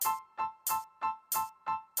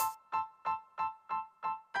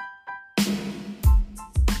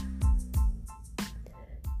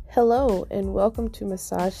Hello and welcome to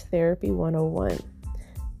Massage Therapy 101.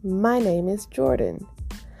 My name is Jordan.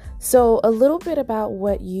 So a little bit about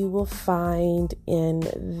what you will find in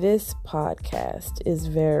this podcast is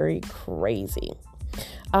very crazy.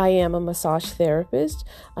 I am a massage therapist.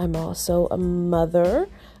 I'm also a mother,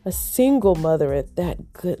 a single mother at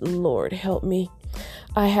that. Good Lord, help me.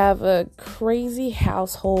 I have a crazy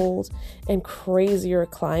household and crazier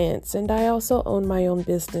clients, and I also own my own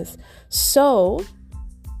business. So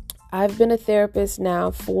I've been a therapist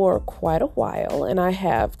now for quite a while, and I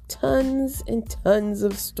have tons and tons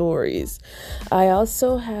of stories. I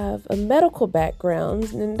also have a medical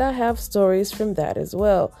background, and I have stories from that as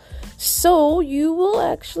well. So you will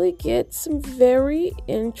actually get some very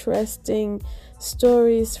interesting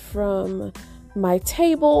stories from my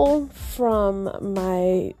table, from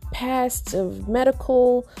my past of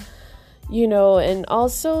medical, and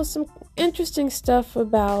also some interesting stuff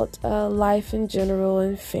about life in general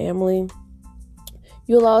and family.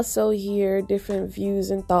 You'll also hear different views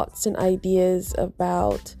and thoughts and ideas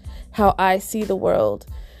about how I see the world,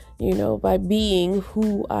 by being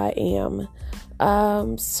who I am.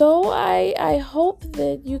 So I hope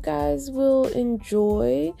that you guys will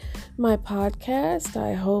enjoy my podcast.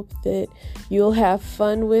 I hope that you'll have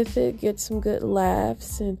fun with it, get some good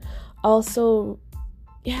laughs, and also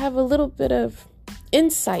have a little bit of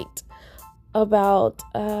insight about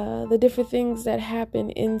the different things that happen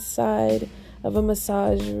inside of a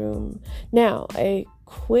massage room. Now, a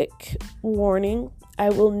quick warning. I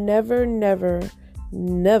will never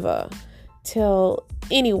tell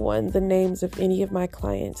anyone the names of any of my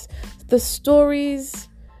clients. The stories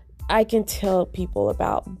I can tell people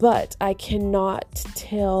about, but I cannot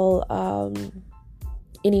tell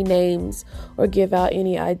any names or give out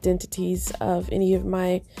any identities of any of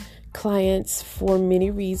my clients for many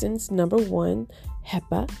reasons. Number one,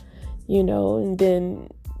 HEPA, and then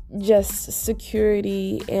just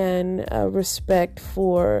security and respect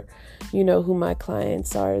for, who my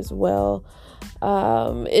clients are as well.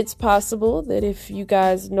 It's possible that if you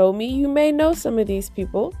guys know me, you may know some of these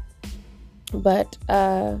people, but,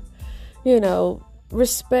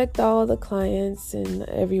 respect all the clients and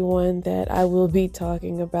everyone that I will be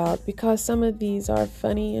talking about, because some of these are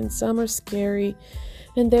funny and some are scary.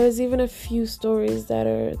 And there's even a few stories that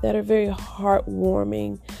are very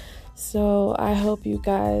heartwarming. So I hope you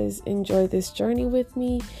guys enjoy this journey with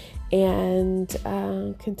me and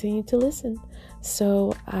continue to listen.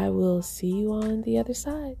 So I will see you on the other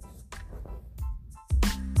side.